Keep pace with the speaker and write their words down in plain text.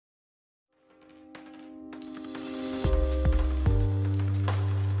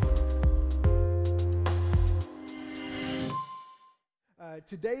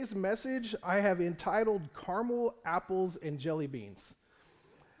Today's message I have entitled Caramel, Apples, and Jelly Beans.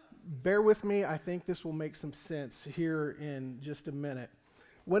 Bear with me, I think this will make some sense here in just a minute.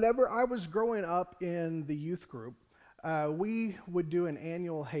 Whenever I was growing up in the youth group, we would do an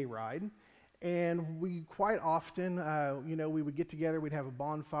annual hayride, and we quite often, we would get together, we'd have a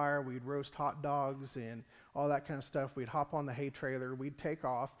bonfire, we'd roast hot dogs and all that kind of stuff. We'd hop on the hay trailer, we'd take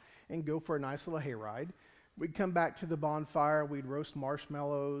off and go for a nice little hayride. We'd come back to the bonfire, we'd roast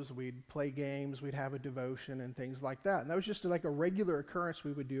marshmallows, we'd play games, we'd have a devotion and things like that. And that was just like a regular occurrence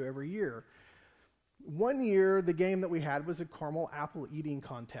we would do every year. One year, the game that we had was a caramel apple eating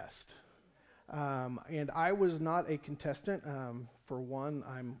contest. And I was not a contestant. For one,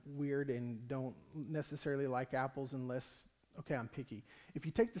 I'm weird and don't necessarily like apples unless, okay, I'm picky. If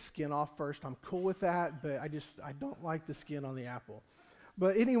you take the skin off first, I'm cool with that, but I don't like the skin on the apple.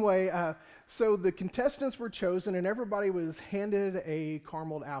 But anyway, so the contestants were chosen and everybody was handed a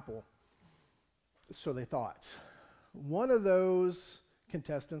carameled apple. So they thought. One of those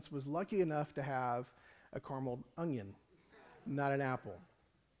contestants was lucky enough to have a carameled onion, not an apple.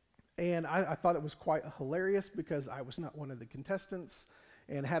 And I thought it was quite hilarious because I was not one of the contestants.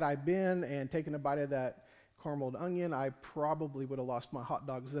 And had I been and taken a bite of that carameled onion, I probably would have lost my hot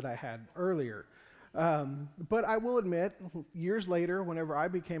dogs that I had earlier. But I will admit, years later, whenever I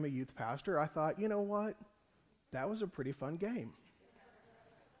became a youth pastor, I thought, you know what? That was a pretty fun game.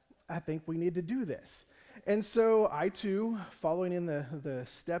 I think we need to do this. And so I too, following in the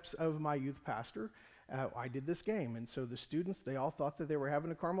steps of my youth pastor, I did this game. And so the students, they all thought that they were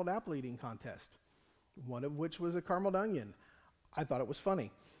having a carameled apple eating contest, one of which was a carameled onion. I thought it was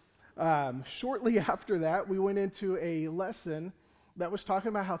funny. Shortly after that, we went into a lesson that was talking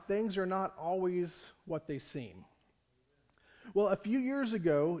about how things are not always what they seem. Well, a few years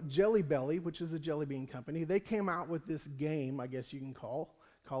ago, Jelly Belly, which is a jelly bean company, they came out with this game, I guess you can call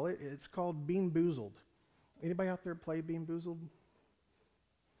it. It's called Bean Boozled. Anybody out there play Bean Boozled?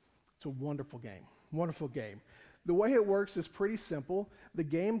 It's a wonderful game. Wonderful game. The way it works is pretty simple. The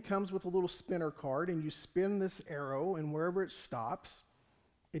game comes with a little spinner card, and you spin this arrow, and wherever it stops,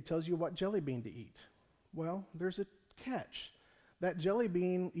 it tells you what jelly bean to eat. Well, there's a catch. That jelly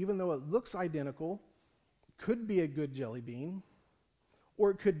bean, even though it looks identical, could be a good jelly bean, or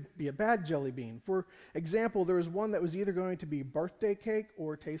it could be a bad jelly bean. For example, there was one that was either going to be birthday cake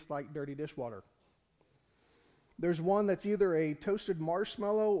or taste like dirty dishwater. There's one that's either a toasted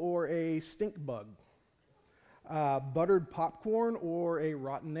marshmallow or a stink bug, buttered popcorn or a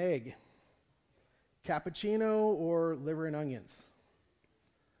rotten egg, cappuccino or liver and onions.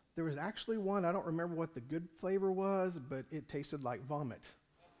 There was actually one, I don't remember what the good flavor was, but it tasted like vomit.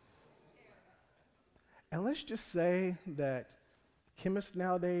 And let's just say that chemists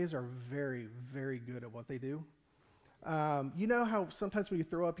nowadays are very, very good at what they do. You know how sometimes when you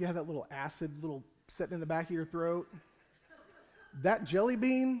throw up, you have that little acid sitting in the back of your throat? That jelly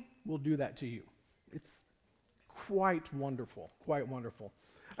bean will do that to you. It's quite wonderful, quite wonderful.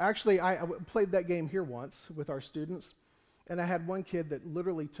 Actually, I played that game here once with our students. And I had one kid that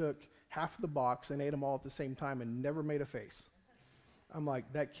literally took half the box and ate them all at the same time and never made a face. I'm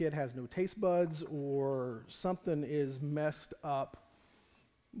like, that kid has no taste buds or something is messed up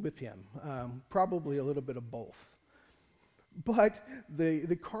with him. Probably a little bit of both. But the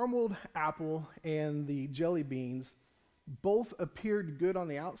carameled apple and the jelly beans both appeared good on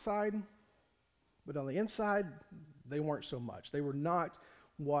the outside, but on the inside, they weren't so much. They were not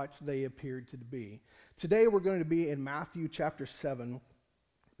what they appeared to be. Today we're going to be in Matthew chapter 7,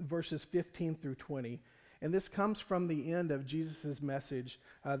 verses 15 through 20. And this comes from the end of Jesus' message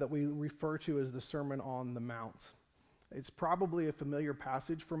that we refer to as the Sermon on the Mount. It's probably a familiar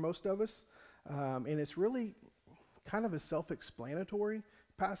passage for most of us, and it's really kind of a self-explanatory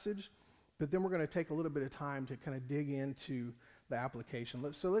passage, but then we're going to take a little bit of time to kind of dig into the application.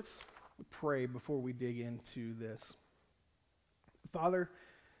 So let's pray before we dig into this. Father,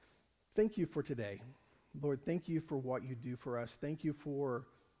 thank you for today. Lord, thank you for what you do for us. Thank you for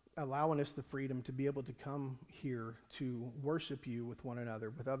allowing us the freedom to be able to come here to worship you with one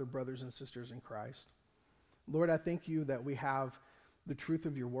another, with other brothers and sisters in Christ. Lord, I thank you that we have the truth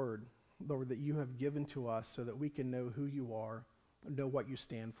of your word, Lord, that you have given to us so that we can know who you are, know what you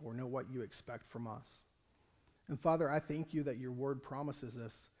stand for, know what you expect from us. And Father, I thank you that your word promises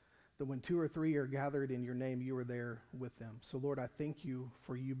us that when 2 or 3 are gathered in your name, you are there with them. So Lord, I thank you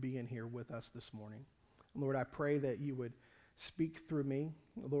for you being here with us this morning. Lord, I pray that you would speak through me.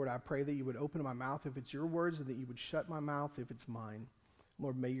 Lord, I pray that you would open my mouth if it's your words and that you would shut my mouth if it's mine.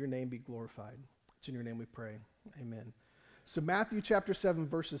 Lord, may your name be glorified. It's in your name we pray. Amen. So Matthew chapter 7,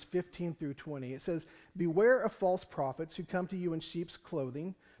 verses 15 through 20, it says, "Beware of false prophets who come to you in sheep's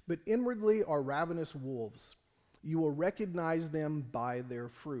clothing, but inwardly are ravenous wolves. You will recognize them by their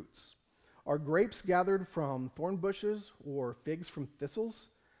fruits. Are grapes gathered from thorn bushes or figs from thistles?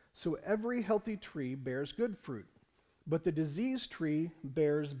 So every healthy tree bears good fruit, but the diseased tree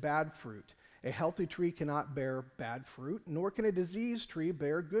bears bad fruit. A healthy tree cannot bear bad fruit, nor can a diseased tree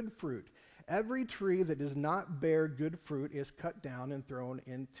bear good fruit. Every tree that does not bear good fruit is cut down and thrown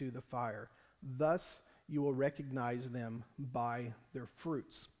into the fire. Thus you will recognize them by their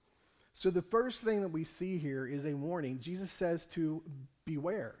fruits." So the first thing that we see here is a warning. Jesus says to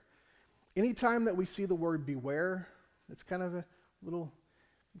beware. Anytime that we see the word beware, it's kind of a little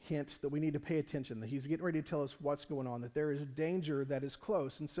hint that we need to pay attention, that he's getting ready to tell us what's going on, that there is danger that is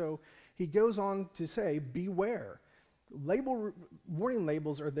close. And so he goes on to say, beware. Warning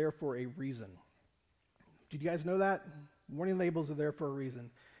labels are there for a reason. Did you guys know that? Warning labels are there for a reason.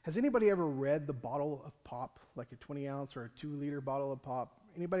 Has anybody ever read the bottle of pop, like a 20 ounce or a 2-liter bottle of pop?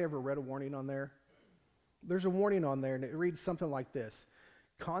 Anybody ever read a warning on there? There's a warning on there, and it reads something like this: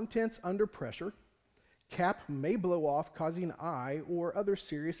 contents under pressure, cap may blow off, causing eye or other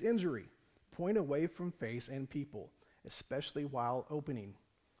serious injury. Point away from face and people, especially while opening.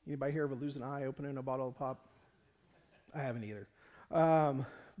 Anybody here ever lose an eye opening a bottle of pop? I haven't either.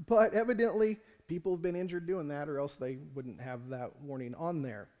 But evidently, people have been injured doing that, or else they wouldn't have that warning on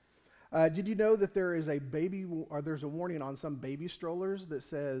there. Did you know that there's a warning on some baby strollers that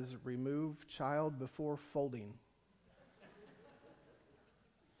says, "Remove child before folding"?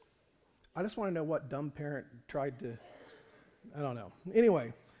 I just want to know what dumb parent tried to, I don't know.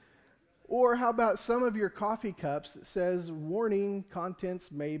 Anyway, or how about some of your coffee cups that says, "Warning, contents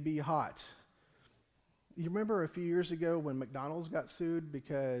may be hot"? You remember a few years ago when McDonald's got sued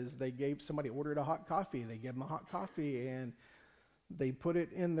because somebody ordered a hot coffee. They gave them a hot coffee and they put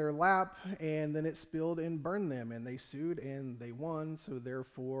it in their lap and then it spilled and burned them, and they sued and they won. So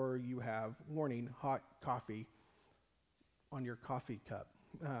therefore you have warning, hot coffee on your coffee cup.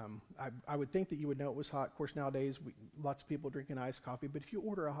 I would think that you would know it was hot. Of course, nowadays lots of people drinking iced coffee, but if you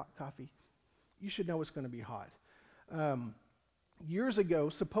order a hot coffee, you should know it's going to be hot. Years ago,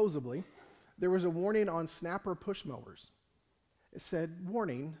 supposedly, there was a warning on snapper push mowers. It said,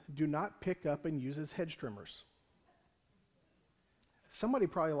 "Warning, do not pick up and use as hedge trimmers." Somebody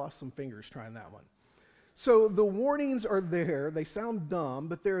probably lost some fingers trying that one. So the warnings are there. They sound dumb,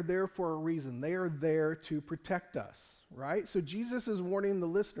 but they're there for a reason. They are there to protect us, right? So Jesus is warning the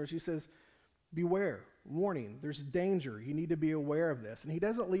listeners. He says, beware, warning, there's danger. You need to be aware of this. And he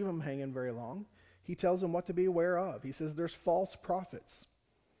doesn't leave them hanging very long. He tells them what to be aware of. He says there's false prophets.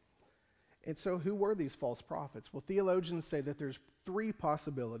 And so who were these false prophets? Well, theologians say that there's 3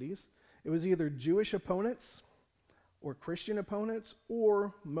 possibilities. It was either Jewish opponents or Christian opponents,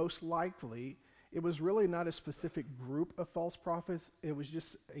 or most likely, it was really not a specific group of false prophets. It was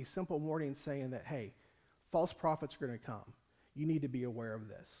just a simple warning saying that, hey, false prophets are going to come. You need to be aware of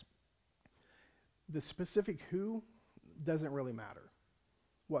this. The specific who doesn't really matter.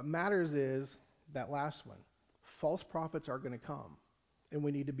 What matters is that last one. False prophets are going to come, and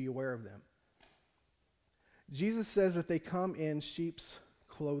we need to be aware of them. Jesus says that they come in sheep's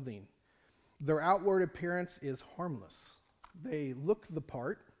clothing. Their outward appearance is harmless. They look the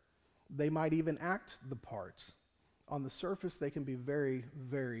part. They might even act the part. On the surface, they can be very,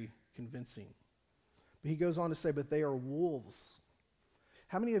 very convincing. But he goes on to say, but they are wolves.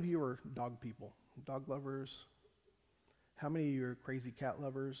 How many of you are dog people? Dog lovers? How many of you are crazy cat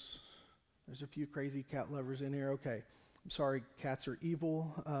lovers? There's a few crazy cat lovers in here. Okay. I'm sorry, cats are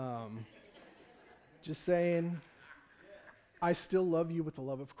evil. Just saying. I still love you with the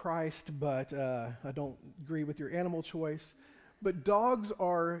love of Christ, but I don't agree with your animal choice. But dogs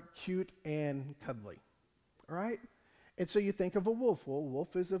are cute and cuddly, all right? And so you think of a wolf. Well, a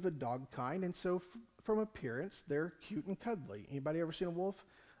wolf is of a dog kind, and so from appearance, they're cute and cuddly. Anybody ever seen a wolf?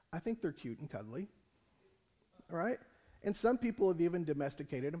 I think they're cute and cuddly, all right? And some people have even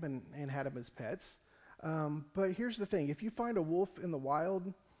domesticated them and had them as pets. But here's the thing. If you find a wolf in the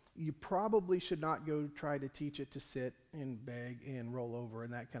wild, you probably should not go try to teach it to sit and beg and roll over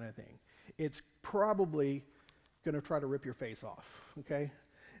and that kind of thing. It's probably going to try to rip your face off, okay?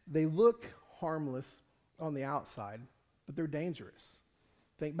 They look harmless on the outside, but they're dangerous.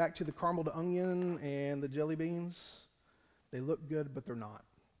 Think back to the carameled onion and the jelly beans. They look good, but they're not.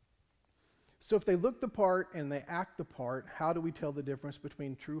 So if they look the part and they act the part, how do we tell the difference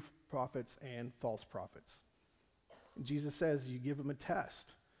between true prophets and false prophets? And Jesus says you give them a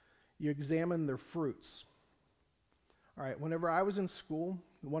test. You examine their fruits. All right, whenever I was in school,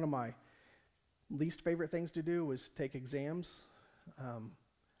 one of my least favorite things to do was take exams.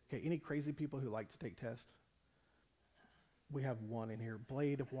 Okay, any crazy people who like to take tests? We have one in here.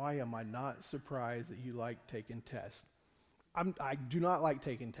 Blade, why am I not surprised that you like taking tests? I do not like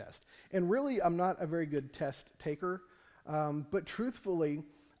taking tests. And really, I'm not a very good test taker. But truthfully,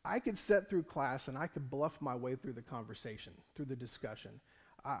 I could sit through class and I could bluff my way through the conversation, through the discussion.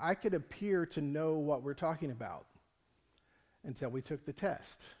 I could appear to know what we're talking about until we took the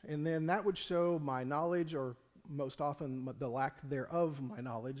test. And then that would show my knowledge, or most often the lack thereof my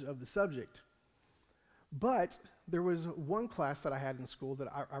knowledge of the subject. But there was one class that I had in school that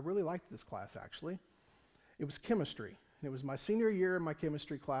I really liked this class, actually. It was chemistry. It was my senior year in my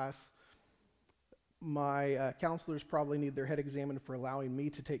chemistry class. My counselors probably need their head examined for allowing me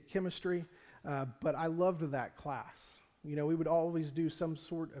to take chemistry, but I loved that class. You know, we would always do some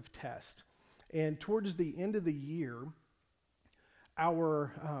sort of test. And towards the end of the year,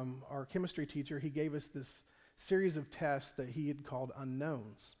 our chemistry teacher, he gave us this series of tests that he had called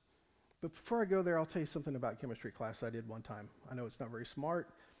unknowns. But before I go there, I'll tell you something about chemistry class I did one time. I know it's not very smart,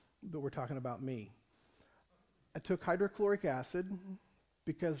 but we're talking about me. I took hydrochloric acid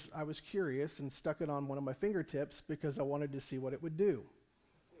because I was curious and stuck it on one of my fingertips because I wanted to see what it would do.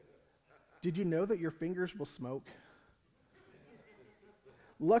 Did you know that your fingers will smoke?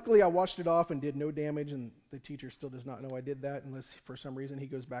 Luckily, I washed it off and did no damage, and the teacher still does not know I did that unless for some reason he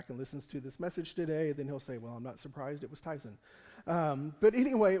goes back and listens to this message today, then he'll say, well, I'm not surprised, it was Tyson. But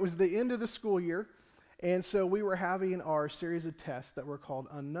anyway, it was the end of the school year, and so we were having our series of tests that were called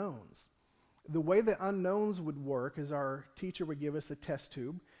unknowns. The way the unknowns would work is our teacher would give us a test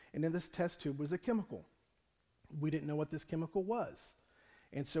tube, and in this test tube was a chemical. We didn't know what this chemical was.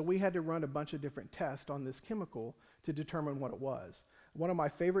 And so we had to run a bunch of different tests on this chemical to determine what it was. One of my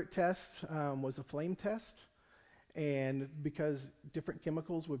favorite tests was a flame test, and because different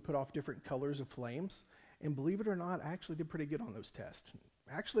chemicals would put off different colors of flames, and believe it or not, I actually did pretty good on those tests.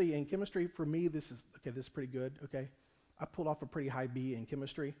 Actually, in chemistry, for me, this is pretty good, okay? I pulled off a pretty high B in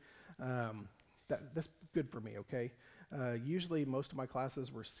chemistry. That's good for me, okay? Usually, most of my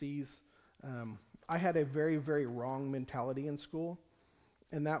classes were C's. I had a very, very wrong mentality in school,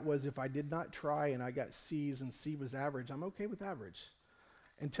 and that was if I did not try and I got C's and C was average, I'm okay with average.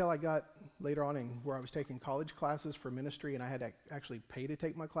 Until I got later on in where I was taking college classes for ministry and I had to actually pay to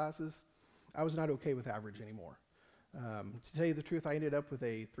take my classes, I was not okay with average anymore. To tell you the truth, I ended up with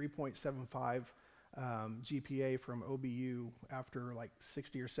a 3.75 GPA from OBU after like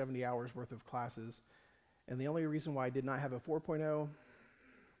 60 or 70 hours worth of classes. And the only reason why I did not have a 4.0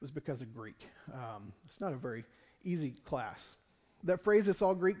 was because of Greek. It's not a very easy class. That phrase, it's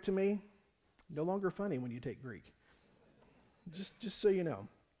all Greek to me, no longer funny when you take Greek. Just so you know.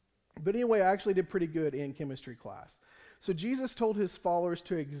 But anyway, I actually did pretty good in chemistry class. So Jesus told his followers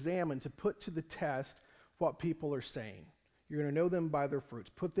to examine, to put to the test what people are saying. You're going to know them by their fruits.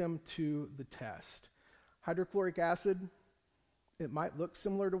 Put them to the test. Hydrochloric acid, it might look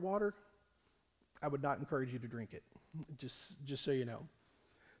similar to water. I would not encourage you to drink it, just so you know.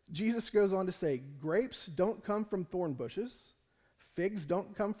 Jesus goes on to say, grapes don't come from thorn bushes. Figs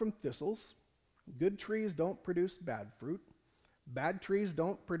don't come from thistles. Good trees don't produce bad fruit. Bad trees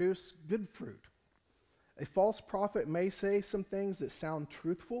don't produce good fruit. A false prophet may say some things that sound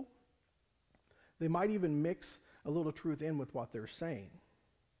truthful. They might even mix a little truth in with what they're saying.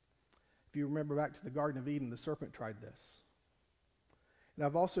 If you remember back to the Garden of Eden, the serpent tried this. And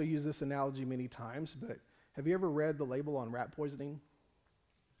I've also used this analogy many times, but have you ever read the label on rat poisoning?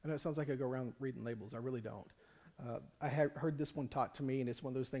 I know it sounds like I go around reading labels. I really don't. I had heard this one taught to me, and it's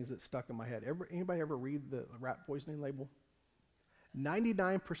one of those things that stuck in my head. Anybody ever read the rat poisoning label?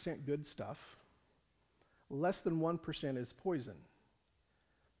 99% good stuff. Less than 1% is poison.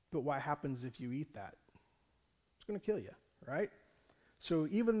 But what happens if you eat that? It's going to kill you, right? So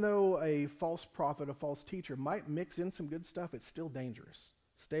even though a false prophet, a false teacher might mix in some good stuff, it's still dangerous.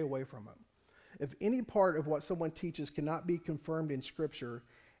 Stay away from it. If any part of what someone teaches cannot be confirmed in Scripture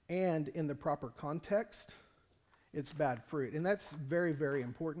and in the proper context, it's bad fruit. And that's very, very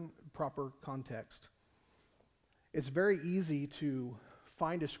important, proper context. It's very easy to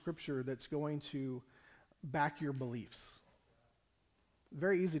find a Scripture that's going to back your beliefs.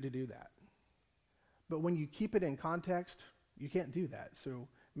 Very easy to do that. But when you keep it in context, you can't do that. So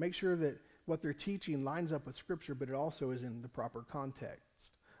make sure that what they're teaching lines up with Scripture, but it also is in the proper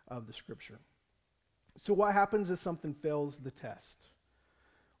context of the Scripture. So what happens if something fails the test?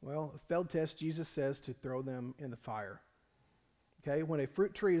 Well, a failed test, Jesus says to throw them in the fire. Okay, when a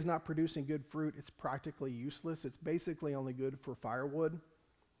fruit tree is not producing good fruit, it's practically useless. It's basically only good for firewood.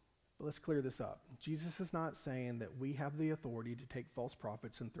 But let's clear this up. Jesus is not saying that we have the authority to take false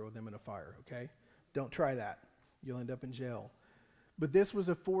prophets and throw them in a fire, okay? Don't try that. You'll end up in jail. But this was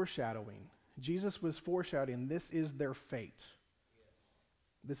a foreshadowing. Jesus was foreshadowing this is their fate.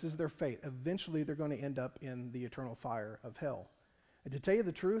 This is their fate. Eventually, they're going to end up in the eternal fire of hell. And to tell you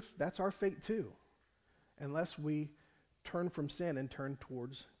the truth, that's our fate too, unless we turn from sin and turn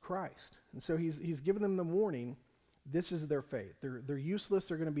towards Christ. And so he's given them the warning, this is their fate. They're useless.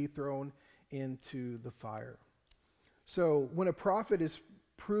 They're going to be thrown into the fire. So when a prophet is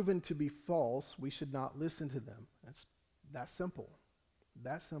proven to be false, we should not listen to them. That's that simple.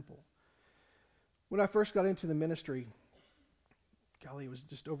 That simple. When I first got into the ministry, golly, it was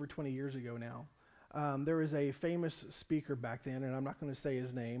just over 20 years ago now. There was a famous speaker back then, and I'm not going to say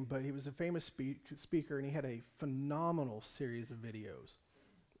his name, but he was a famous speaker, and he had a phenomenal series of videos.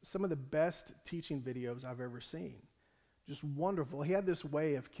 Some of the best teaching videos I've ever seen. Just wonderful. He had this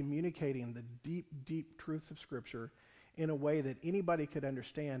way of communicating the deep, deep truths of Scripture in a way that anybody could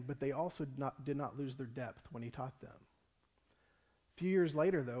understand, but they also did not lose their depth when he taught them. A few years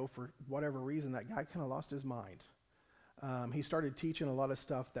later, though, for whatever reason, that guy kind of lost his mind. He started teaching a lot of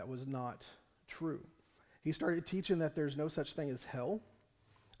stuff that was not true. He started teaching that there's no such thing as hell,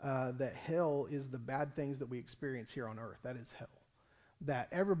 that hell is the bad things that we experience here on earth. That is hell. That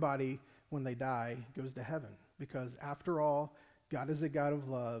everybody, when they die, goes to heaven. Because after all, God is a God of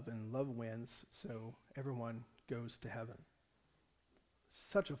love, and love wins, so everyone goes to heaven.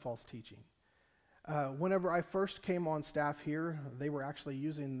 Such a false teaching. Whenever I first came on staff here, they were actually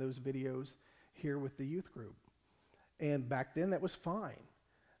using those videos here with the youth group. And back then, that was fine.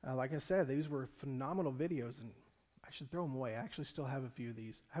 Like I said, these were phenomenal videos, and I should throw them away. I actually still have a few of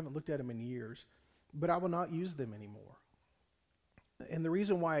these. I haven't looked at them in years, but I will not use them anymore. And the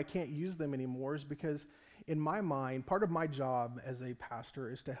reason why I can't use them anymore is because, in my mind, part of my job as a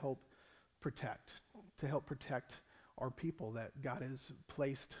pastor is to help protect our people that God has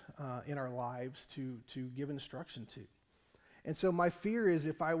placed in our lives to give instruction to. And so my fear is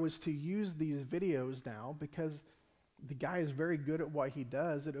if I was to use these videos now, because the guy is very good at what he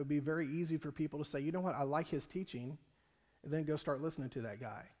does, it would be very easy for people to say, you know what, I like his teaching, and then go start listening to that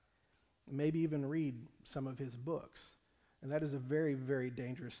guy. Maybe even read some of his books. And that is a very, very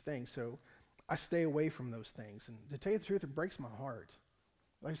dangerous thing. So I stay away from those things. And to tell you the truth, it breaks my heart.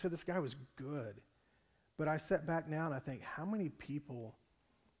 Like I said, this guy was good. But I sit back now and I think, how many people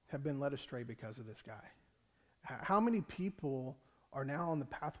have been led astray because of this guy? How many people are now on the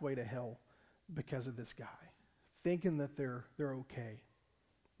pathway to hell because of this guy, thinking that they're okay?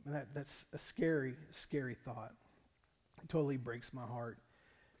 And that's a scary, scary thought. It totally breaks my heart.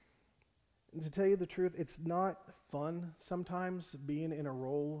 And to tell you the truth, it's not fun sometimes being in a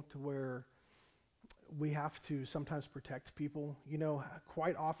role to where we have to sometimes protect people. You know,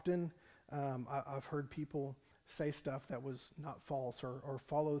 quite often I've heard people say stuff that was not false or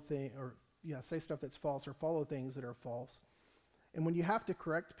say stuff that's false or follow things that are false. And when you have to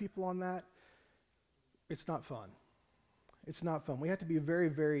correct people on that, it's not fun. It's not fun. We have to be very,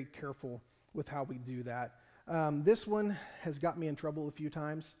 very careful with how we do that. This one has got me in trouble a few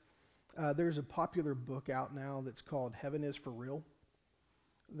times. There's a popular book out now that's called Heaven is for Real.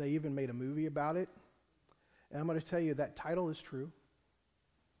 They even made a movie about it. And I'm going to tell you that title is true.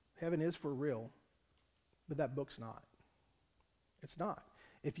 Heaven is for real, but that book's not. It's not.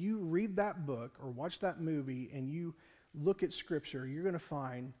 If you read that book or watch that movie and you look at Scripture, you're going to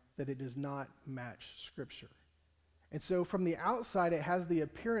find that it does not match Scripture. And so from the outside, it has the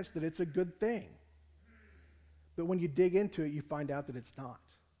appearance that it's a good thing. But when you dig into it, you find out that it's not.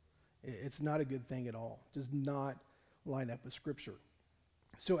 It's not a good thing at all. It does not line up with Scripture.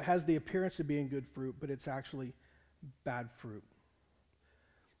 So it has the appearance of being good fruit, but it's actually bad fruit.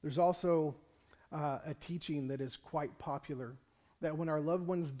 There's also a teaching that is quite popular, that when our loved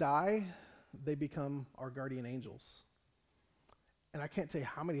ones die, they become our guardian angels. And I can't tell you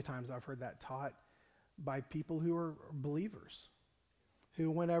how many times I've heard that taught by people who are believers,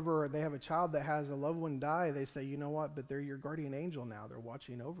 who whenever they have a child that has a loved one die, they say, you know what, but they're your guardian angel now. They're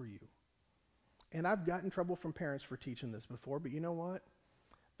watching over you. And I've gotten trouble from parents for teaching this before, but you know what?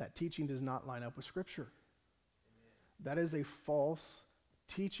 That teaching does not line up with Scripture. Amen. That is a false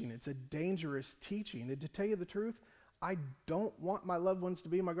teaching. It's a dangerous teaching. And to tell you the truth, I don't want my loved ones to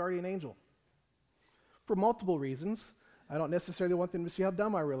be my guardian angel. For multiple reasons. I don't necessarily want them to see how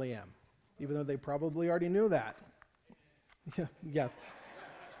dumb I really am, even though they probably already knew that. Yeah.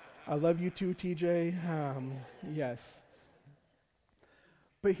 I love you too, TJ. Yes.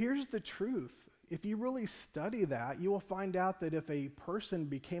 But here's the truth. If you really study that, you will find out that if a person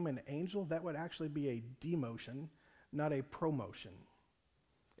became an angel, that would actually be a demotion, not a promotion.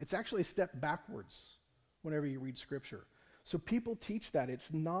 It's actually a step backwards whenever you read Scripture. So people teach that.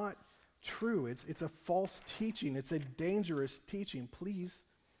 It's not true. It's a false teaching. It's a dangerous teaching. Please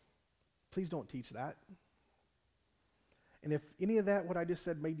don't teach that. And if any of that, what I just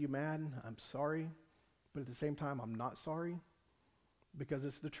said, made you mad, I'm sorry. But at the same time, I'm not sorry because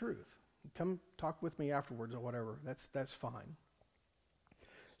it's the truth. Come talk with me afterwards or whatever. That's fine.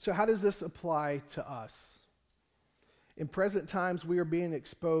 So how does this apply to us? In present times, we are being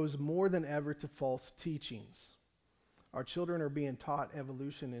exposed more than ever to false teachings. Our children are being taught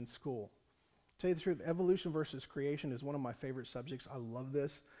evolution in school. To tell you the truth, evolution versus creation is one of my favorite subjects. I love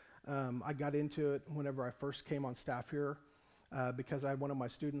this. I got into it whenever I first came on staff here because I had one of my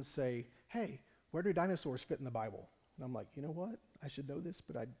students say, hey, where do dinosaurs fit in the Bible? And I'm like, you know what? I should know this,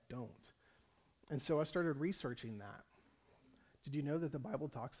 but I don't. And so I started researching that. Did you know that the Bible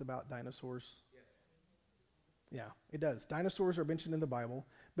talks about dinosaurs? Yeah, it does. Dinosaurs are mentioned in the Bible,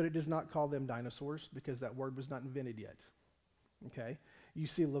 but it does not call them dinosaurs because that word was not invented yet. Okay? You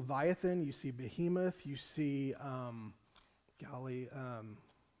see Leviathan, you see Behemoth, you see,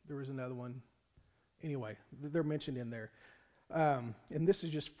 there was another one. Anyway, they're mentioned in there. And this is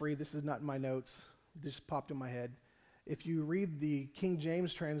just free. This is not in my notes. It just popped in my head. If you read the King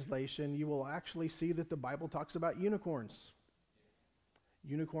James translation, you will actually see that the Bible talks about unicorns.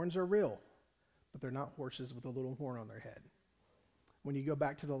 Unicorns are real, but they're not horses with a little horn on their head. When you go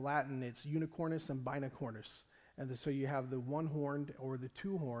back to the Latin, it's unicornus and binicornus. And so you have the one-horned or the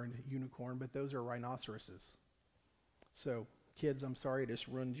two-horned unicorn, but those are rhinoceroses. So, kids, I'm sorry, I just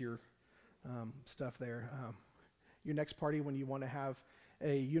ruined your stuff there. Your next party, when you want to have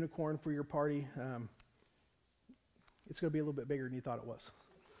a unicorn for your party, it's going to be a little bit bigger than you thought it was.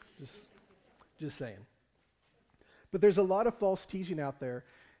 Just saying. But there's a lot of false teaching out there.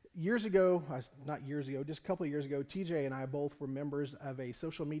 Years ago, not years ago, just a couple of years ago, TJ and I both were members of a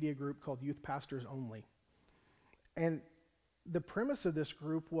social media group called Youth Pastors Only. And the premise of this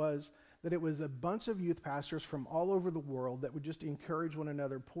group was that it was a bunch of youth pastors from all over the world that would just encourage one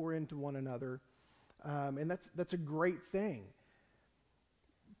another, pour into one another. And that's a great thing.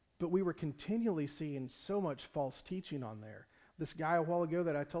 But we were continually seeing so much false teaching on there. This guy a while ago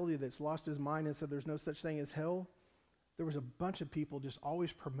that I told you that's lost his mind and said there's no such thing as hell, there was a bunch of people just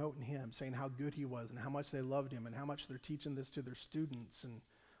always promoting him, saying how good he was and how much they loved him and how much they're teaching this to their students and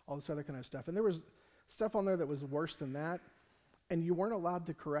all this other kind of stuff. And there was stuff on there that was worse than that, and you weren't allowed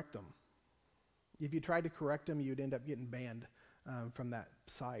to correct them. If you tried to correct them, you'd end up getting banned from that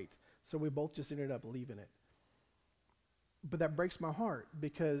site. So we both just ended up leaving it. But that breaks my heart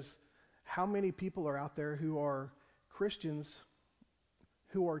because how many people are out there who are Christians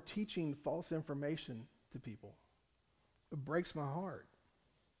who are teaching false information to people? It breaks my heart.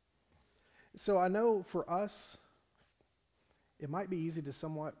 So I know for us, it might be easy to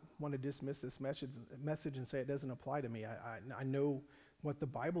somewhat want to dismiss this message and say it doesn't apply to me. I know what the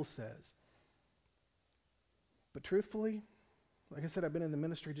Bible says. But truthfully, like I said, I've been in the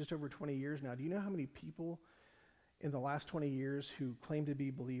ministry just over 20 years now. Do you know how many people in the last 20 years who claim to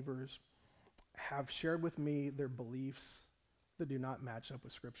be believers have shared with me their beliefs that do not match up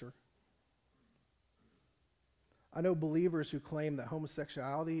with Scripture? I know believers who claim that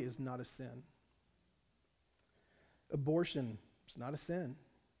homosexuality is not a sin. Abortion is not a sin.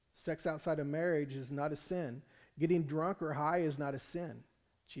 Sex outside of marriage is not a sin. Getting drunk or high is not a sin.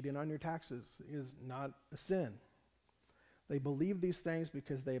 Cheating on your taxes is not a sin. They believe these things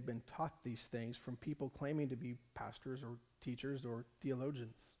because they have been taught these things from people claiming to be pastors or teachers or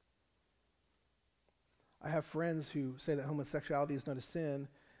theologians. I have friends who say that homosexuality is not a sin,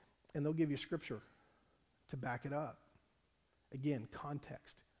 and they'll give you scripture to back it up. Again,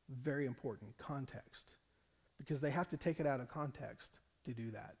 context. Very important, context. Because they have to take it out of context to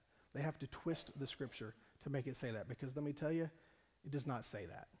do that. They have to twist the scripture to make it say that. Because let me tell you, it does not say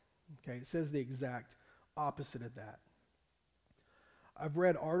that. Okay, it says the exact opposite of that. I've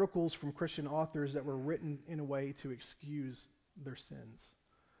read articles from Christian authors that were written in a way to excuse their sins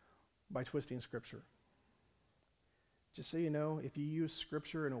by twisting scripture. Just so you know, if you use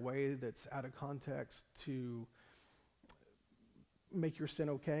scripture in a way that's out of context to make your sin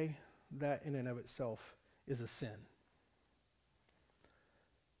okay, that in and of itself is a sin.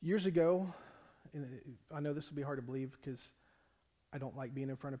 Years ago, and I know this will be hard to believe because I don't like being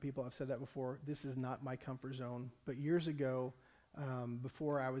in front of people. I've said that before. This is not my comfort zone. But years ago,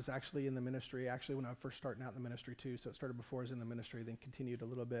 before I was actually in the ministry, actually when I was first starting out in the ministry too, so it started before I was in the ministry, then continued a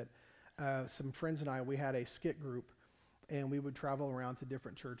little bit. Some friends and I, we had a skit group, and we would travel around to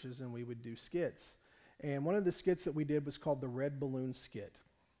different churches and we would do skits. And one of the skits that we did was called the Red Balloon Skit.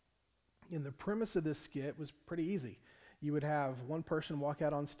 And the premise of this skit was pretty easy. You would have one person walk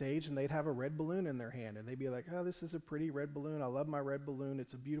out on stage and they'd have a red balloon in their hand and they'd be like, oh, this is a pretty red balloon. I love my red balloon.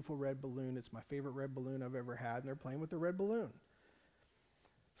 It's a beautiful red balloon. It's my favorite red balloon I've ever had. And they're playing with the red balloon.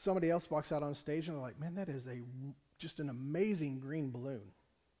 Somebody else walks out on stage and they're like, man, that is just an amazing green balloon.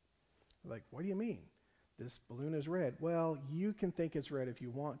 They're like, what do you mean? This balloon is red. Well, you can think it's red if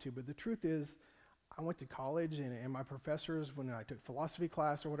you want to, but the truth is, I went to college, and my professors, when I took philosophy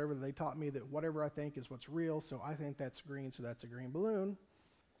class or whatever, they taught me that whatever I think is what's real, so I think that's green, so that's a green balloon.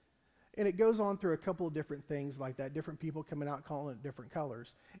 And it goes on through a couple of different things like that, different people coming out calling it different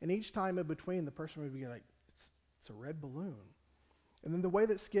colors. And each time in between, the person would be like, it's a red balloon. And then the way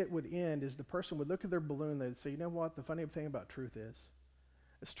that skit would end is the person would look at their balloon, they'd say, you know what, the funny thing about truth is,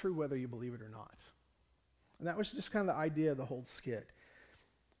 it's true whether you believe it or not. And that was just kind of the idea of the whole skit.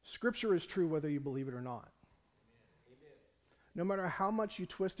 Scripture is true whether you believe it or not. Amen. No matter how much you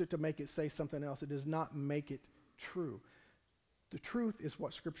twist it to make it say something else, it does not make it true. The truth is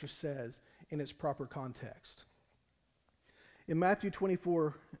what Scripture says in its proper context. In Matthew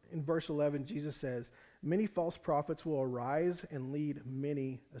 24, in verse 11, Jesus says, many false prophets will arise and lead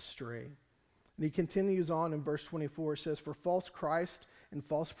many astray. And he continues on in verse 24, it says, for false Christ and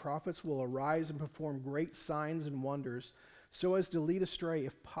false prophets will arise and perform great signs and wonders, so as to lead astray,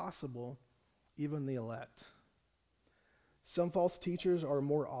 if possible, even the elect. Some false teachers are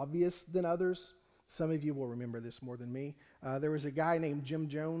more obvious than others. Some of you will remember this more than me. There was a guy named Jim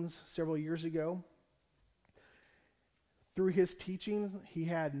Jones several years ago. Through his teachings, he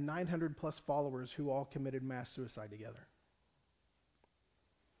had 900 plus followers who all committed mass suicide together.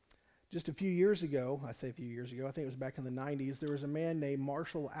 Just a few years ago, I say a few years ago, I think it was back in the 90s, there was a man named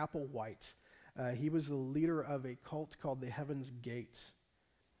Marshall Applewhite. He was the leader of a cult called the Heaven's Gate.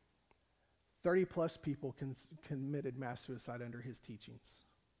 30 plus people committed mass suicide under his teachings.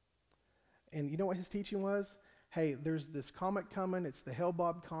 And you know what his teaching was? Hey, there's this comet coming, it's the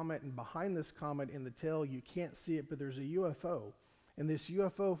Hale-Bopp comet, and behind this comet in the tail, you can't see it, but there's a UFO. And this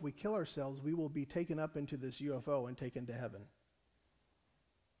UFO, if we kill ourselves, we will be taken up into this UFO and taken to heaven.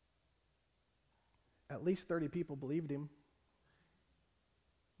 At least 30 people believed him.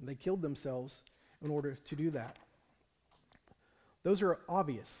 They killed themselves in order to do that. Those are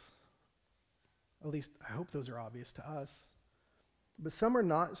obvious. At least I hope those are obvious to us. But some are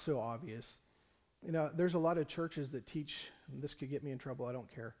not so obvious. You know, there's a lot of churches that teach, and this could get me in trouble, I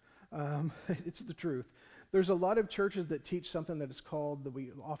don't care. It's the truth. There's a lot of churches that teach something that is called, that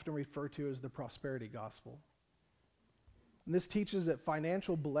we often refer to as the prosperity gospel. And this teaches that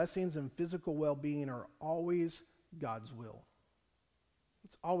financial blessings and physical well-being are always God's will.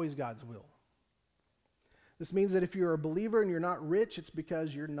 It's always God's will. This means that if you're a believer and you're not rich, it's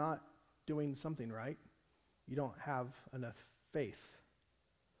because you're not doing something right. You don't have enough faith.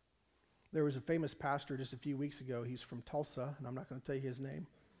 There was a famous pastor just a few weeks ago. He's from Tulsa, and I'm not going to tell you his name.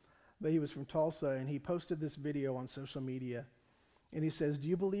 But he was from Tulsa, and he posted this video on social media. And he says, do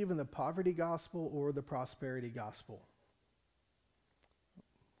you believe in the poverty gospel or the prosperity gospel?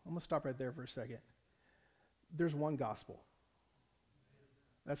 I'm going to stop right there for a second. There's one gospel.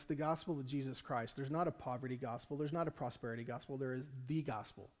 That's the gospel of Jesus Christ. There's not a poverty gospel. There's not a prosperity gospel. There is the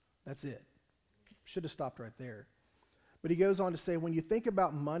gospel. That's it. Should have stopped right there. But he goes on to say, when you think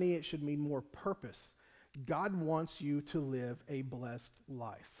about money, it should mean more purpose. God wants you to live a blessed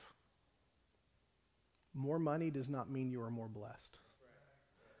life. More money does not mean you are more blessed.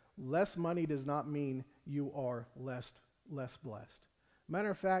 Less money does not mean you are less blessed. Matter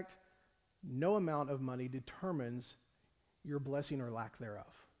of fact, no amount of money determines your blessing or lack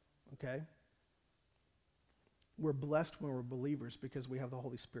thereof, okay? We're blessed when we're believers because we have the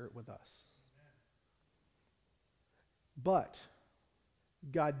Holy Spirit with us. Amen. But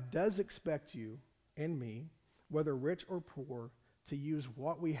God does expect you and me, whether rich or poor, to use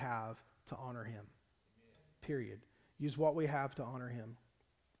what we have to honor Him. Amen. Period. Use what we have to honor Him.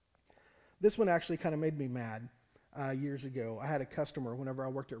 This one actually kind of made me mad years ago. I had a customer whenever I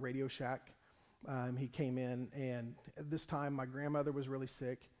worked at Radio Shack. He came in, and at this time my grandmother was really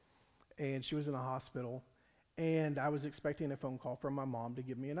sick, and she was in the hospital, and I was expecting a phone call from my mom to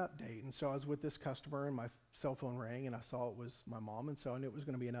give me an update. And so I was with this customer, and my cell phone rang, and I saw it was my mom, and so I knew it was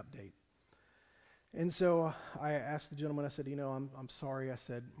going to be an update. And so I asked the gentleman, I said, you know, I'm sorry. I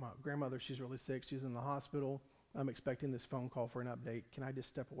said, my grandmother, she's really sick. She's in the hospital. I'm expecting this phone call for an update. Can I just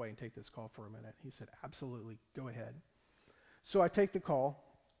step away and take this call for a minute? He said, absolutely, go ahead. So I take the call,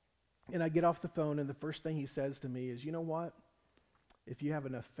 and I get off the phone, and the first thing he says to me is, you know what? If you have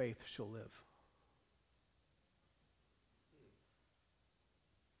enough faith, she'll live.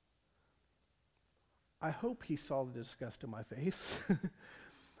 I hope he saw the disgust in my face.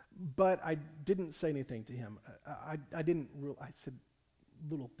 But I didn't say anything to him. I said,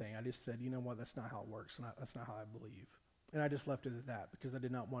 little thing. I just said, you know what, that's not how it works. That's not how I believe. And I just left it at that because I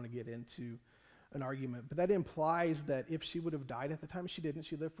did not want to get into an argument. But that implies that if she would have died at the time, she didn't.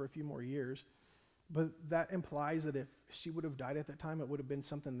 She lived for a few more years. But that implies that if she would have died at that time, it would have been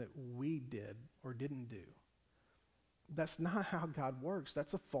something that we did or didn't do. That's not how God works.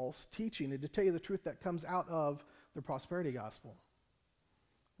 That's a false teaching. And to tell you the truth, that comes out of the prosperity gospel.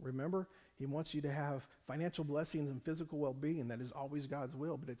 Remember, he wants you to have financial blessings and physical well-being. That is always God's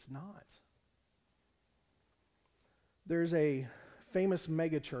will, but it's not. There's a famous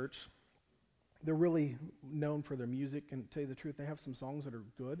mega church. They're really known for their music, and to tell you the truth, they have some songs that are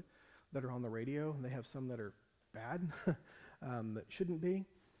good, that are on the radio, and they have some that are bad, that shouldn't be.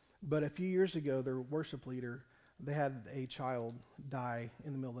 But a few years ago, their worship leader, they had a child die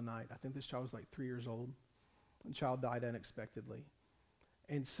in the middle of the night. I think this child was like 3 years old. The child died unexpectedly.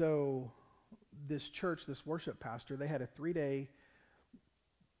 And so this church, this worship pastor, they had a 3-day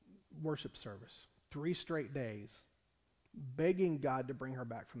worship service, 3 straight days, begging God to bring her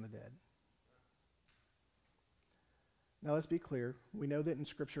back from the dead. Now let's be clear. We know that in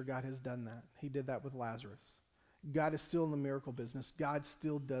Scripture God has done that. He did that with Lazarus. God is still in the miracle business. God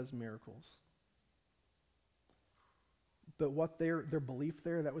still does miracles. But what their belief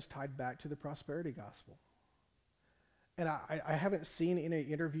there, that was tied back to the prosperity gospel. And I haven't seen any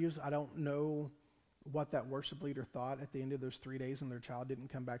interviews. I don't know what that worship leader thought at the end of those 3 days and their child didn't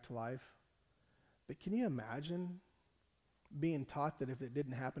come back to life. But can you imagine being taught that if it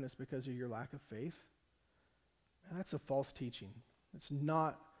didn't happen, it's because of your lack of faith? And that's a false teaching. It's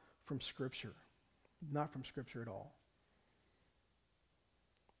not from Scripture. Not from Scripture at all.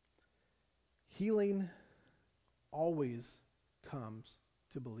 Healing always comes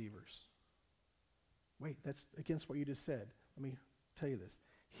to believers. Wait, that's against what you just said. Let me tell you this.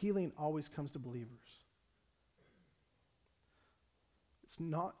 Healing always comes to believers. It's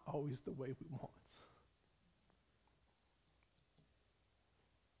not always the way we want.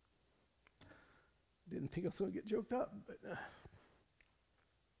 Didn't think I was going to get joked up, but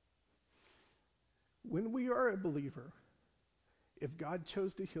when we are a believer, if God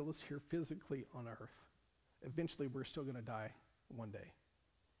chose to heal us here physically on earth, eventually we're still going to die one day.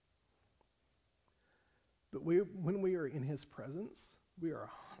 But when we are in his presence, we are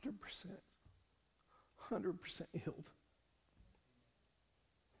 100% healed.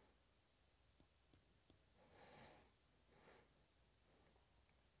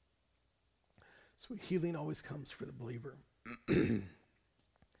 So healing always comes for the believer.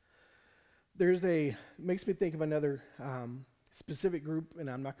 Makes me think of another specific group, and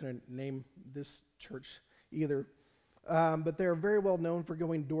I'm not going to name this church either, but they're very well known for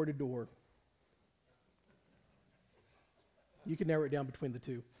going door to door. You can narrow it down between the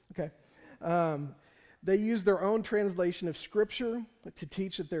two. Okay. They use their own translation of Scripture to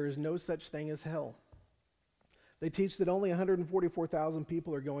teach that there is no such thing as hell. They teach that only 144,000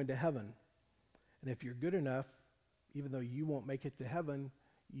 people are going to heaven. And if you're good enough, even though you won't make it to heaven,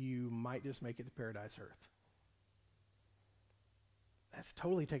 you might just make it to paradise earth. That's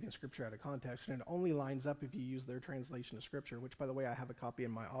totally taking Scripture out of context, and it only lines up if you use their translation of Scripture, which, by the way, I have a copy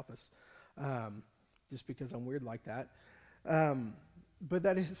in my office, just because I'm weird like that. But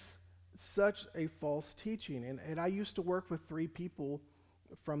that is such a false teaching. And I used to work with 3 people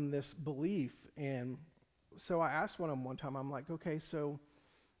from this belief. And so I asked one of them one time, I'm like, okay, so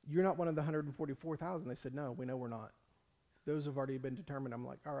you're not one of the 144,000. They said, no, we know we're not. Those have already been determined. I'm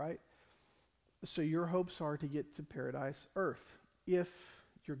like, all right. So your hopes are to get to paradise earth if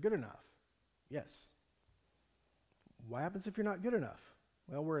you're good enough. Yes. What happens if you're not good enough?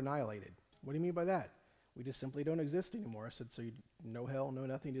 Well, we're annihilated. What do you mean by that? We just simply don't exist anymore. I said, so you no hell, no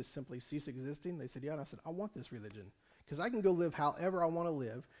nothing, just simply cease existing? They said, yeah. And I said, I want this religion because I can go live however I want to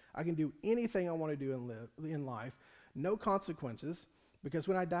live. I can do anything I want to do in life. No consequences, because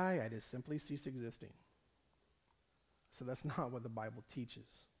when I die, I just simply cease existing. So that's not what the Bible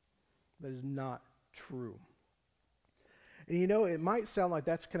teaches. That is not true. And you know, it might sound like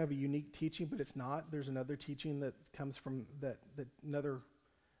that's kind of a unique teaching, but it's not. There's another teaching that comes from that another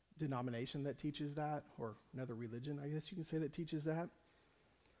denomination that teaches that, or another religion, I guess you can say, that teaches that.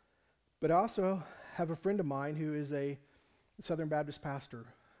 But I also have a friend of mine who is a Southern Baptist pastor,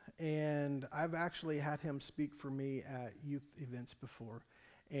 and I've actually had him speak for me at youth events before,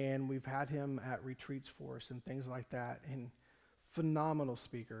 and we've had him at retreats for us and things like that, and phenomenal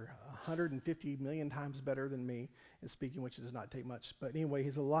speaker, 150 million times better than me in speaking, which does not take much, but anyway,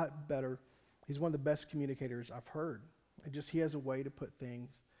 he's a lot better. He's one of the best communicators I've heard, and just he has a way to put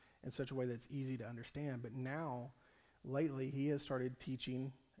things in such a way that's easy to understand. But now, lately, he has started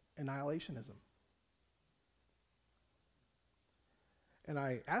teaching annihilationism. And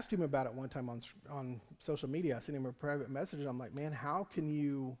I asked him about it one time on social media. I sent him a private message. And I'm like, man, how can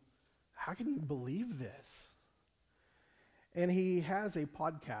you believe this? And he has a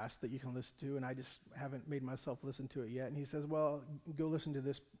podcast that you can listen to, and I just haven't made myself listen to it yet. And he says, well, go listen to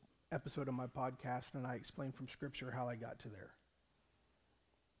this episode of my podcast, and I explain from Scripture how I got to there.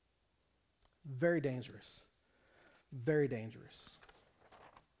 Very dangerous. Very dangerous.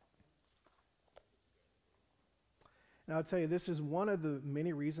 And I'll tell you, this is one of the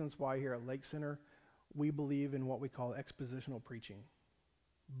many reasons why here at Lake Center, we believe in what we call expositional preaching.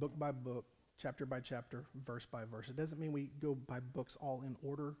 Book by book, chapter by chapter, verse by verse. It doesn't mean we go by books all in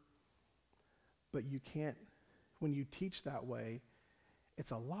order, but you can't, when you teach that way,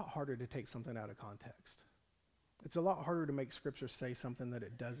 it's a lot harder to take something out of context. It's a lot harder to make Scripture say something that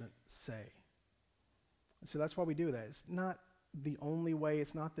it doesn't say. So that's why we do that. It's not the only way.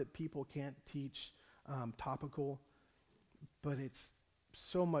 It's not that people can't teach topical, but it's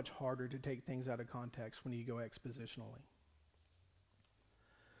so much harder to take things out of context when you go expositionally.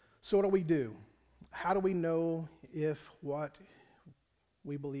 So what do we do? How do we know if what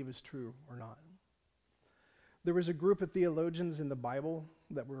we believe is true or not? There was a group of theologians in the Bible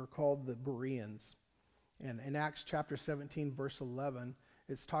that were called the Bereans. And in Acts chapter 17, verse 11,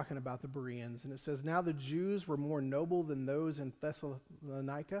 it's talking about the Bereans. And it says, now the Jews were more noble than those in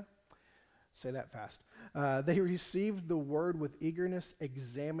Thessalonica. Say that fast. They received the word with eagerness,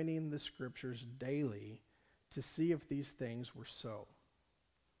 examining the Scriptures daily to see if these things were so.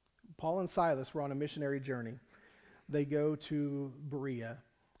 Paul and Silas were on a missionary journey. They go to Berea,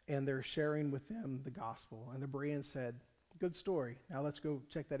 and they're sharing with them the gospel. And the Bereans said, good story. Now let's go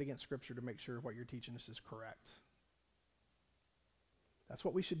check that against Scripture to make sure what you're teaching us is correct. That's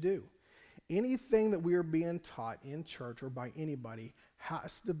what we should do. Anything that we are being taught in church or by anybody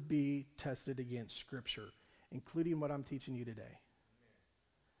has to be tested against Scripture, including what I'm teaching you today,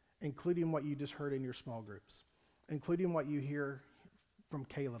 including what you just heard in your small groups, including what you hear from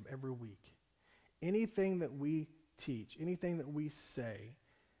Caleb every week. Anything that we teach, anything that we say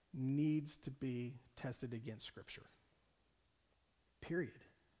needs to be tested against Scripture. Period.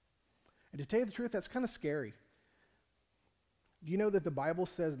 And to tell you the truth, that's kind of scary. Do you know that the Bible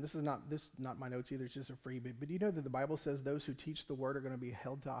says, and this is not my notes either, it's just a freebie, but do you know that the Bible says those who teach the word are going to be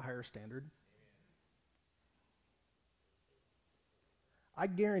held to a higher standard? I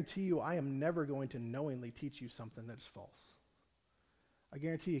guarantee you I am never going to knowingly teach you something that is false. I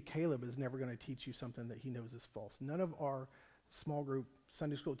guarantee you Caleb is never going to teach you something that he knows is false. None of our small group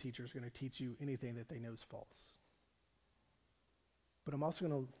Sunday school teachers are going to teach you anything that they know is false. But I'm also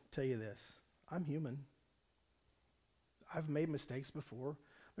going to tell you this. I'm human. I've made mistakes before.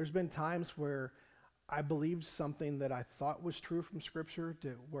 There's been times where I believed something that I thought was true from Scripture,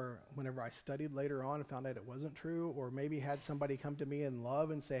 where whenever I studied later on and found out it wasn't true, or maybe had somebody come to me in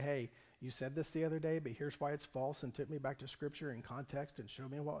love and say, hey, you said this the other day, but here's why it's false, and took me back to Scripture and context and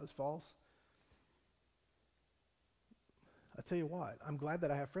showed me what was false. I'll tell you what, I'm glad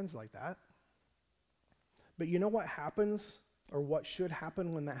that I have friends like that. But you know what happens, or what should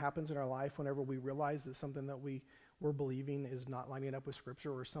happen when that happens in our life, whenever we realize that something that we're believing is not lining up with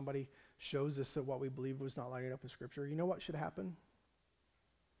Scripture, or somebody shows us that what we believe was not lining up with Scripture? You know what should happen?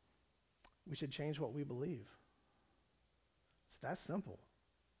 We should change what we believe. It's that simple.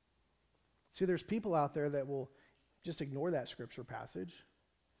 See, there's people out there that will just ignore that Scripture passage,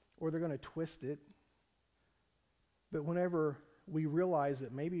 or they're going to twist it. But whenever we realize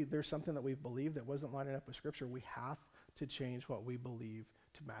that maybe there's something that we've believed that wasn't lining up with Scripture, we have to change what we believe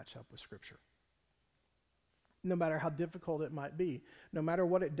to match up with Scripture. No matter how difficult it might be, no matter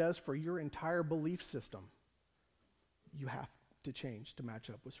what it does for your entire belief system, you have to change to match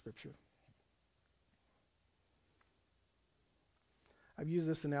up with Scripture. I've used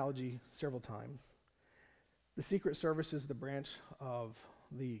this analogy several times. The Secret Service is the branch of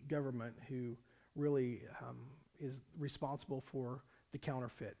the government who really is responsible for the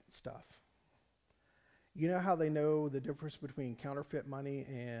counterfeit stuff. You know how they know the difference between counterfeit money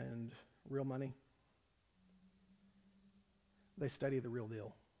and real money? They study the real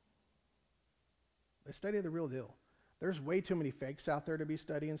deal. They study the real deal. There's way too many fakes out there to be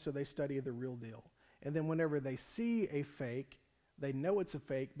studying, so they study the real deal. And then whenever they see a fake, they know it's a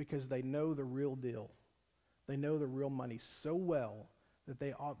fake because they know the real deal. They know the real money so well that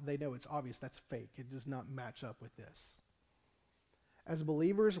they know it's obvious that's fake. It does not match up with this. As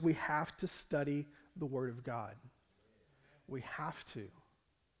believers, we have to study the Word of God. We have to.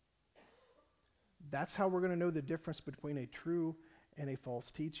 That's how we're going to know the difference between a true and a false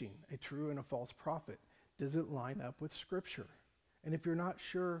teaching, a true and a false prophet. Does it line up with Scripture? And if you're not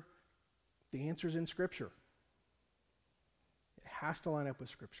sure, the answer's in Scripture. It has to line up with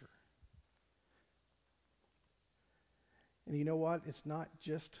Scripture. And you know what? It's not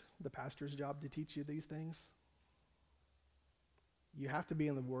just the pastor's job to teach you these things. You have to be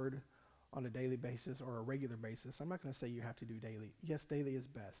in the Word on a daily basis or a regular basis. I'm not going to say you have to do daily. Yes, daily is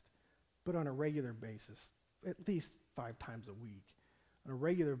best. But on a regular basis, at least 5 times a week, on a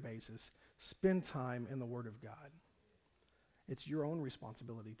regular basis, spend time in the Word of God. It's your own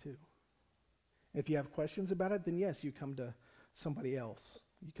responsibility too. If you have questions about it, then yes, you come to somebody else.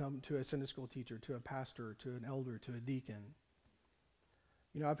 You come to a Sunday school teacher, to a pastor, to an elder, to a deacon.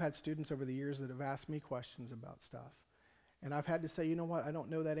 You know, I've had students over the years that have asked me questions about stuff. And I've had to say, you know what, I don't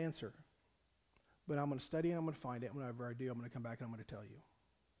know that answer. But I'm going to study and I'm going to find it. Whenever I do, I'm going to come back and I'm going to tell you.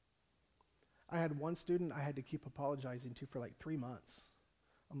 I had one student I had to keep apologizing to for like 3 months.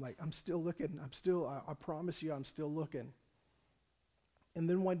 I'm like, I'm still looking. I promise you, I'm still looking. And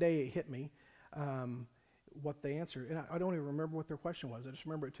then one day it hit me what they answered. And I don't even remember what their question was. I just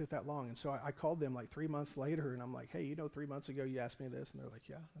remember it took that long. And so I called them like 3 months later, and I'm like, hey, 3 months ago you asked me this? And they're like,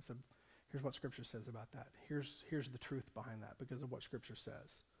 yeah. I said, here's what Scripture says about that. Here's the truth behind that because of what Scripture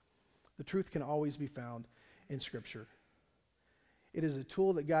says. The truth can always be found in Scripture. It is a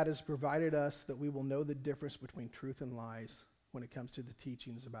tool that God has provided us that we will know the difference between truth and lies when it comes to the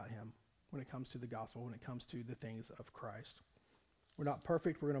teachings about Him, when it comes to the gospel, when it comes to the things of Christ. We're not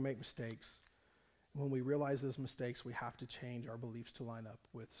perfect. We're going to make mistakes. When we realize those mistakes, we have to change our beliefs to line up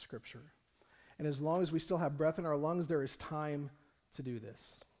with Scripture. And as long as we still have breath in our lungs, there is time to do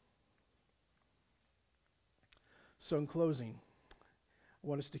this. So in closing, I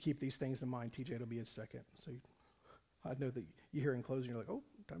want us to keep these things in mind. TJ, it'll be a second. So I know that you hear in closing, you're like, oh,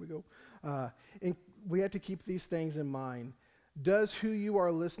 time to go. And we have to keep these things in mind. Does who you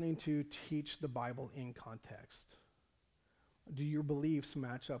are listening to teach the Bible in context? Do your beliefs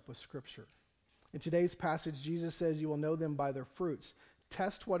match up with Scripture? In today's passage, Jesus says you will know them by their fruits.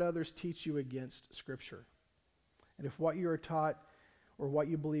 Test what others teach you against Scripture. And if what you are taught or what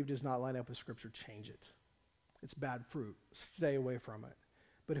you believe does not line up with Scripture, change it. It's bad fruit. Stay away from it.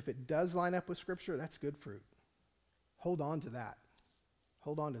 But if it does line up with Scripture, that's good fruit. Hold on to that.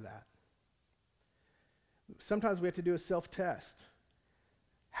 Hold on to that. Sometimes we have to do a self-test.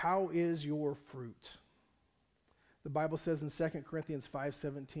 How is your fruit? The Bible says in 2 Corinthians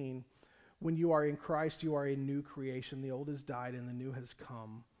 5:17, when you are in Christ, you are a new creation. The old has died and the new has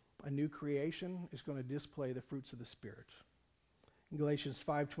come. A new creation is going to display the fruits of the Spirit. In Galatians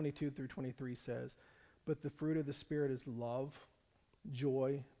 5:22 through 23 says, but the fruit of the Spirit is love,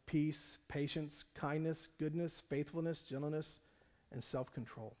 joy, peace, patience, kindness, goodness, faithfulness, gentleness, and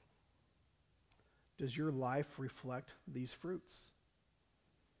self-control. Does your life reflect these fruits?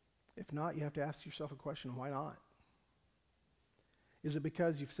 If not, you have to ask yourself a question, why not? Is it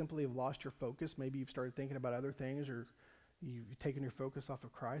because you've simply lost your focus? Maybe you've started thinking about other things, or you've taken your focus off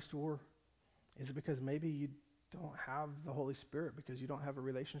of Christ? Or is it because maybe you don't have the Holy Spirit because you don't have a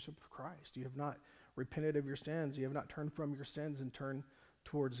relationship with Christ? You have not repented of your sins. You have not turned from your sins and turned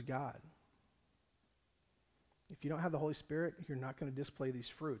towards God. If you don't have the Holy Spirit, you're not going to display these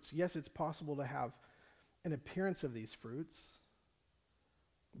fruits. Yes, it's possible to have an appearance of these fruits,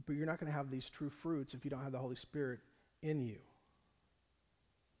 but you're not going to have these true fruits if you don't have the Holy Spirit in you.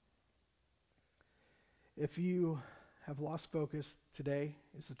 If you have lost focus, today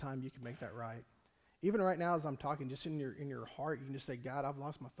is the time you can make that right. Even right now as I'm talking, just in your heart, you can just say, God, I've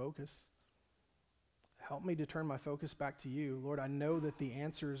lost my focus. Help me to turn my focus back to you. Lord, I know that the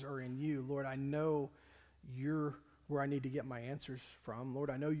answers are in you. Lord, I know you're where I need to get my answers from. Lord,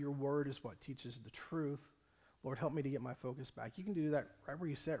 I know your word is what teaches the truth. Lord, help me to get my focus back. You can do that right where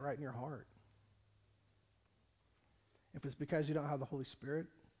you sit, right in your heart. If it's because you don't have the Holy Spirit,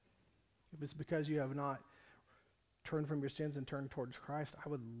 if it's because you have not turned from your sins and turned towards Christ, I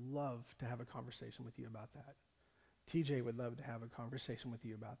would love to have a conversation with you about that. TJ would love to have a conversation with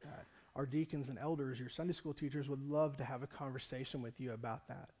you about that. Our deacons and elders, your Sunday school teachers would love to have a conversation with you about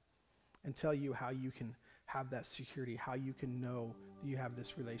that and tell you how you can have that security, how you can know that you have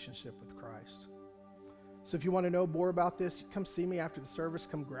this relationship with Christ. So if you want to know more about this, come see me after the service.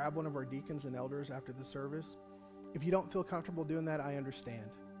 Come grab one of our deacons and elders after the service. If you don't feel comfortable doing that, I understand.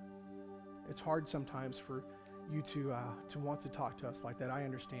 It's hard sometimes for you to want to talk to us like that. I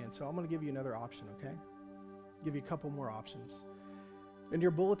understand. So I'm going to give you another option, okay? Give you a couple more options. In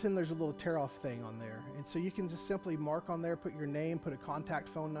your bulletin, there's a little tear-off thing on there. And so you can just simply mark on there, put your name, put a contact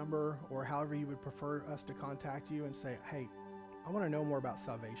phone number, or however you would prefer us to contact you and say, hey, I want to know more about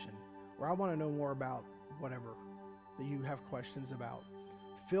salvation, or I want to know more about whatever that you have questions about.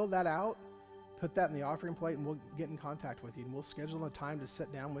 Fill that out, put that in the offering plate and we'll get in contact with you. And we'll schedule a time to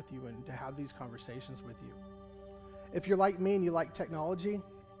sit down with you and to have these conversations with you. If you're like me and you like technology,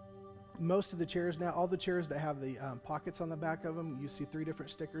 most of the chairs now, all the chairs that have the pockets on the back of them, you see 3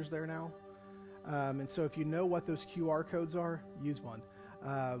 different stickers there now. And so if you know what those QR codes are, use one.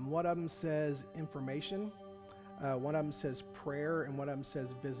 One of them says information, one of them says prayer, and one of them says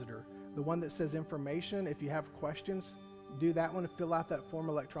visitor. The one that says information, if you have questions, do that one. Fill out that form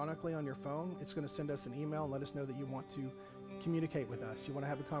electronically on your phone. It's going to send us an email and let us know that you want to communicate with us. You want to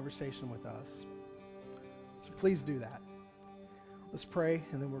have a conversation with us. So please do that. Let's pray,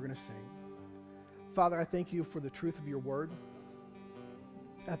 and then we're going to sing. Father, I thank you for the truth of your word.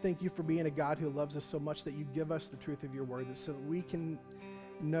 I thank you for being a God who loves us so much that you give us the truth of your word so that we can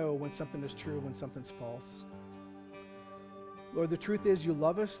know when something is true, when something's false. Lord, the truth is you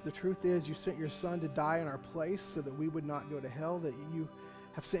love us. The truth is you sent your son to die in our place so that we would not go to hell, that you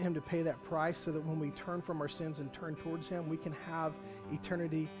have sent him to pay that price so that when we turn from our sins and turn towards him, we can have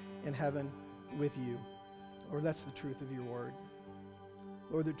eternity in heaven with you. Lord, that's the truth of your word.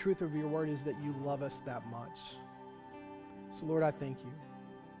 Lord, the truth of your word is that you love us that much. So, Lord, I thank you.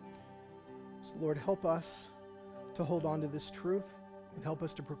 So, Lord, help us to hold on to this truth and help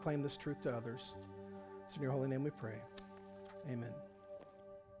us to proclaim this truth to others. It's in your holy name we pray. Amen.